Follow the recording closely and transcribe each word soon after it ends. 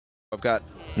I've got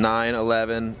 9,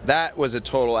 11. That was a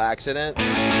total accident. I'm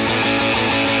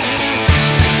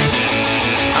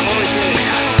only kidding.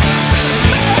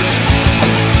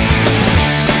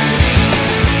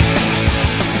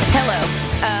 Hello,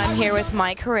 I'm here with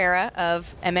Mike Herrera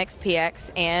of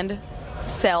MXPX and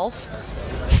Self.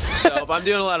 I'm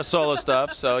doing a lot of solo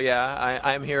stuff, so yeah,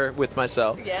 I'm here with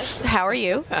myself. Yes. How are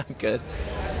you? I'm good.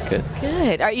 Good.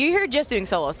 Good. Are you here just doing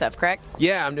solo stuff, correct?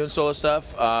 Yeah, I'm doing solo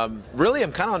stuff. Really,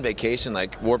 I'm kind of on vacation.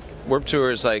 Like Warp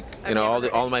Tour is like, you know,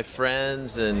 all of my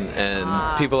friends and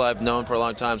people I've known for a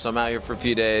long time. So I'm out here for a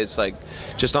few days, like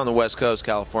just on the West Coast,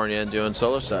 California, and doing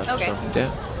solo stuff. Okay. So,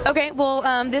 yeah. Okay. Well,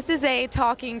 this is a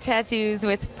Talking Tattoos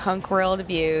with Punk World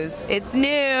Views. It's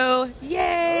new.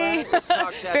 Yay! Right, let's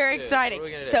talk Very tattoos. exciting. What are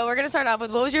we gonna do? So we're gonna start off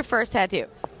with, what was your first tattoo?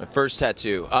 My first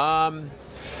tattoo. I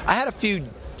had a few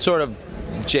sort of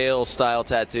jail-style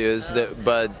tattoos,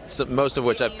 but most of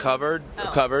which I've covered.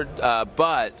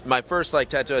 But my first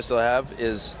tattoo I still have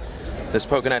is this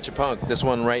 "Poking at Ya Punk." This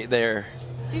one right there.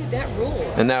 Dude, that rules.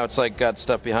 And now it's like got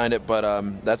stuff behind it, but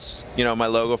that's, you know, my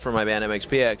logo for my band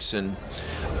MXPX. And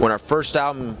when our first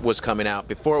album was coming out,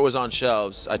 before it was on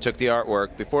shelves, I took the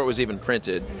artwork before it was even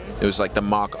printed. It was like the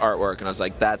mock artwork, and I was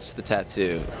like, "That's the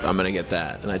tattoo. I'm gonna get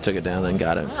that." And I took it down and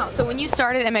got it. Wow. So when you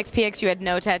started MXPX, you had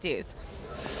no tattoos?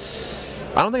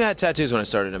 I don't think I had tattoos when I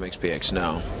started MXPX.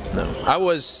 No. I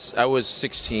was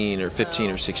 16 or 15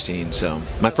 or 16. So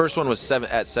my first one was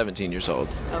at 17 years old.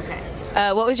 Okay.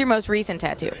 What was your most recent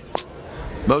tattoo?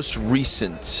 Most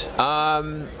recent.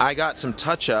 I got some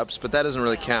touch-ups, but that doesn't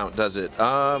really count, does it?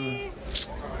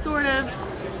 Sort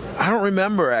of. I don't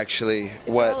remember actually.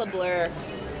 It's all a blur.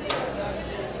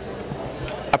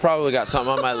 I probably got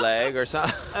something on my leg or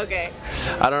something. Okay.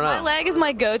 I don't know. My leg is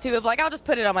my go-to of I'll just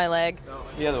put it on my leg.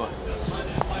 The other one.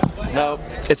 No,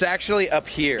 it's actually up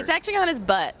here. It's actually on his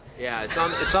butt. Yeah, it's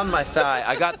on my thigh.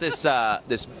 I got this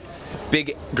this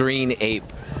big green ape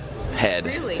head.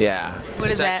 Really? Yeah. What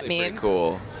does that actually mean? Pretty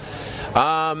cool.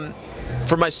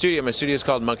 For my studio is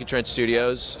called Monkey Trench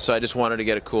Studios, so I just wanted to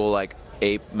get a cool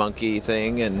ape monkey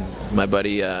thing, and my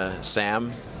buddy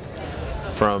Sam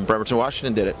from Bremerton,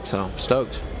 Washington did it. So I'm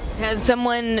stoked. Has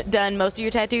someone done most of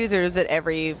your tattoos, or is it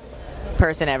every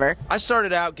person ever? I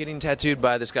started out getting tattooed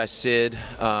by this guy Sid.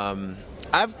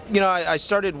 I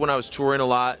started when I was touring a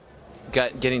lot,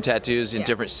 getting tattoos in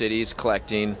different cities,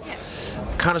 collecting.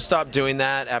 Kind of stopped doing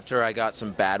that after I got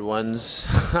some bad ones.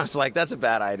 I was like, that's a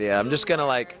bad idea. I'm just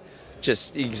gonna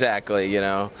exactly, you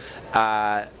know.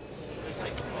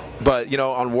 But you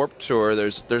know, on Warp Tour,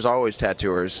 there's always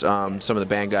tattooers. Some of the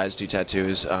band guys do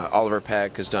tattoos. Oliver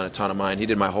Peck has done a ton of mine. He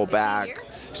did my whole back.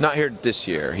 He's not here this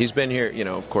year. He's been here, you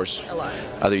know, of course, a lot.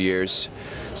 Other years.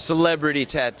 Celebrity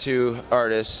tattoo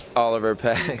artist Oliver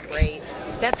Peck. Great.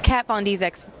 That's Kat Von D's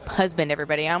ex-husband,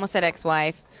 everybody. I almost said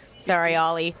ex-wife. Sorry,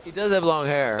 Ollie. He does have long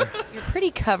hair. You're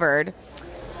pretty covered.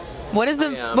 What's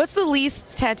the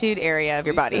least tattooed area of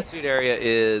your body? The tattooed area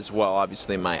is, well,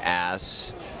 obviously my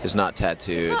ass is not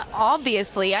tattooed. Not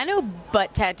obviously. I know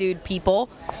butt tattooed people.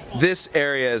 This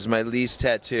area is my least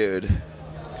tattooed.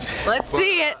 Let's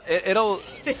see it.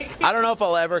 I don't know if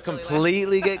I'll ever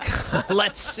completely get.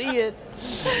 Let's see it.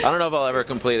 I don't know if I'll ever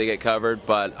completely get covered,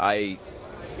 but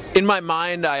in my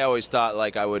mind, I always thought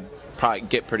I would probably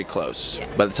get pretty close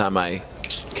by the time I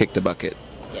kick the bucket.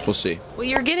 Yes. We'll see. Well,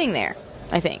 you're getting there,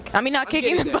 I think. I mean, not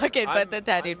kicking the bucket, but the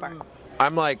tattooed part.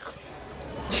 I'm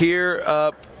here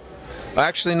up.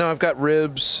 Actually, no, I've got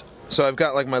ribs. So I've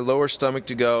got my lower stomach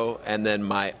to go, and then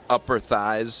my upper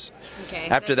thighs. Okay.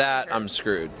 After that, I'm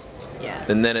screwed. Yes.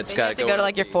 And then it's got to go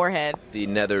to your forehead. The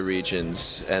nether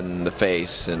regions and the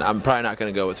face, and I'm probably not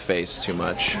going to go with face too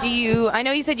much. I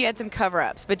know you said you had some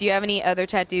cover-ups, but do you have any other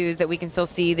tattoos that we can still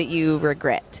see that you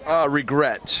regret?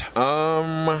 Regret.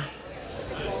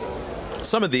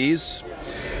 Some of these.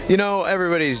 You know,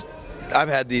 I've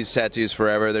had these tattoos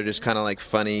forever. They're just kind of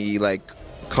funny,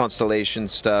 constellation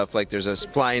stuff. There's a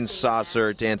flying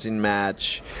saucer dancing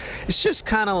match. It's just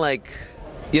kind of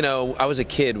you know, I was a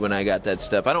kid when I got that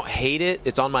stuff. I don't hate it.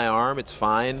 It's on my arm. It's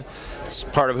fine. It's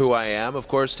part of who I am. Of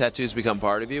course, tattoos become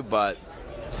part of you, but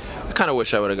I kind of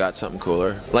wish I would have got something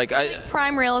cooler.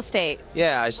 Prime real estate.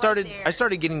 Yeah, I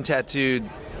started getting tattooed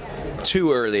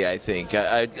too early, I think.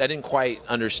 I didn't quite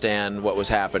understand what was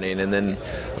happening, and then,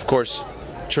 of course,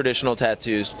 traditional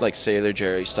tattoos like Sailor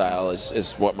Jerry style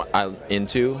is what I'm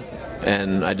into,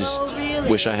 and I just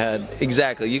wish I had.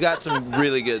 Exactly. You got some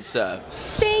really good stuff.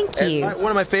 Thank you. One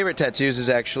of my favorite tattoos is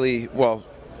actually, well,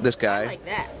 this guy. I like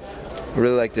that. I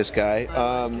really like this guy.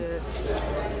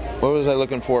 What was I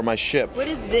looking for? My ship. What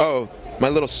is this? Oh, my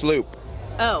little sloop.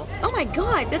 Oh my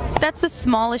God. That's the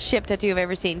smallest ship tattoo I've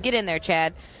ever seen. Get in there,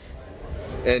 Chad.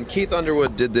 And Keith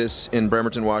Underwood did this in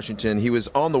Bremerton, Washington. He was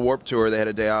on the Warped Tour. They had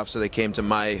a day off, so they came to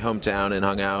my hometown and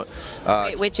hung out.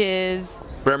 Wait, which is?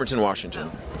 Bremerton,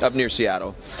 Washington, up near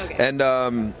Seattle. Okay.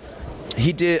 And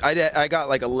he did. I got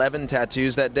like 11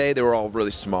 tattoos that day. They were all really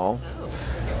small. Oh.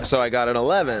 So I got an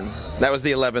 11. That was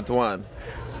the 11th one.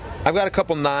 I've got a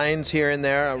couple 9s here and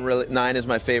there. 9 is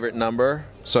my favorite number.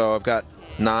 So I've got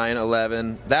 9,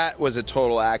 11. That was a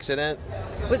total accident.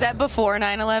 Was that before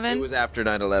 9/11? It was after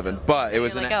 9/11, but it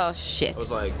was like, oh shit. I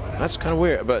was like, that's kind of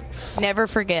weird, but Never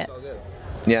forget.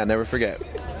 yeah, never forget.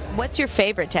 What's your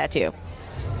favorite tattoo?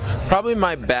 Probably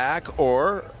my back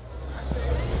or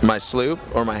my sloop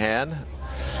or my hand.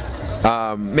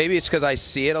 Maybe it's because I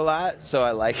see it a lot, so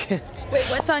I like it. Wait,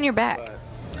 what's on your back?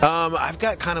 I've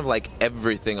got kind of like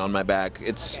everything on my back.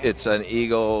 It's an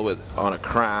eagle on a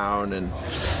crown, and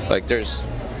like there's.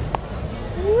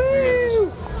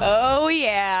 Woo! Oh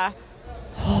yeah.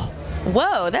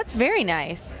 Whoa, that's very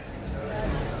nice.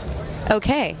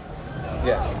 Okay.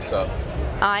 Yeah. So.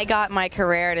 I got Mike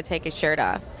Herrera to take his shirt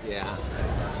off. Yeah.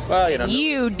 Well, you know.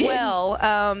 You did. Well,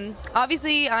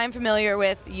 obviously I'm familiar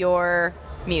with your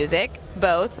music,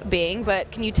 both being,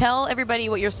 but can you tell everybody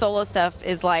what your solo stuff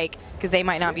is like, because they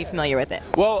might not be familiar with it?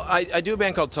 Well, I do a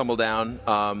band called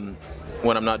Tumbledown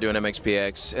when I'm not doing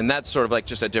MXPX, and that's sort of like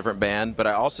just a different band, but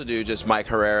I also do just Mike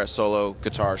Herrera solo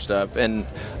guitar stuff, and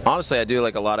honestly I do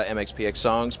like a lot of MXPX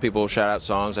songs. People shout out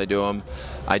songs, I do them.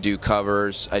 I do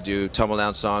covers, I do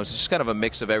Tumbledown songs. It's just kind of a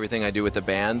mix of everything I do with the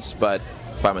bands, but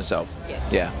by myself.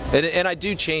 Yes. Yeah, and I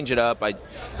do change it up.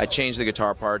 I change the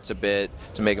guitar parts a bit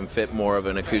to make them fit more of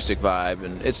an acoustic vibe,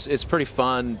 and it's pretty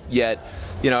fun. Yet,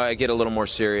 you know, I get a little more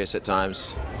serious at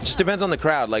times. It just depends on the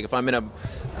crowd. Like if I'm in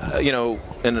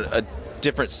a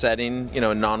different setting, you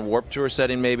know, a non-Warped Tour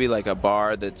setting, maybe like a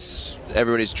bar that's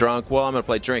everybody's drunk. Well, I'm gonna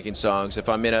play drinking songs. If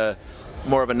I'm in a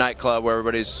more of a nightclub where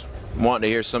everybody's wanting to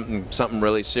hear something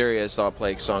really serious, I'll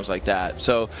play songs like that.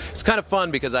 So it's kind of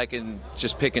fun because I can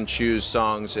just pick and choose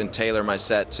songs and tailor my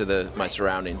set to my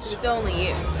surroundings. It's only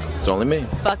you. It's only me.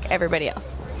 Fuck everybody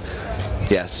else.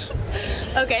 Yes.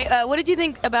 Okay, what did you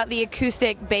think about the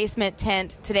acoustic basement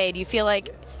tent today? Do you feel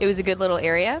like it was a good little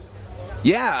area?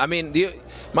 Yeah, I mean,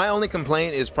 my only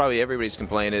complaint is probably everybody's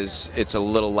complaint is it's a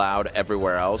little loud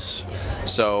everywhere else.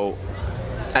 So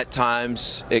at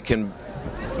times it can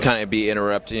kind of be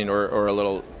interrupting or a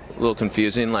little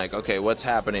confusing, like, okay, what's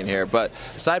happening here? But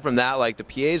aside from that, like, the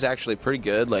PA is actually pretty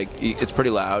good. Like, it's pretty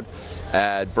loud.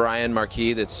 Brian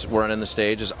Marquis, that's running the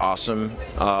stage, is awesome.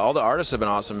 All the artists have been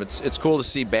awesome. It's cool to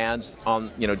see bands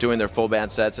on, you know, doing their full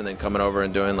band sets and then coming over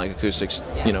and doing like acoustics,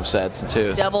 you know, sets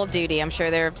too. Double duty. I'm sure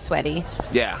they're sweaty.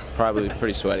 Yeah, probably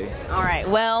pretty sweaty. All right.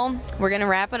 Well, we're gonna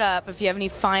wrap it up. If you have any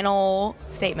final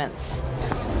statements.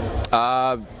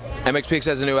 MXPX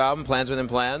has a new album, Plans Within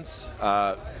Plans.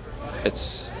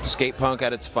 It's skate punk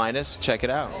at its finest. Check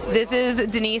it out. This is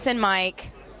Denise and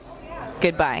Mike.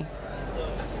 Goodbye.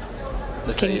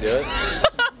 That's how you do it?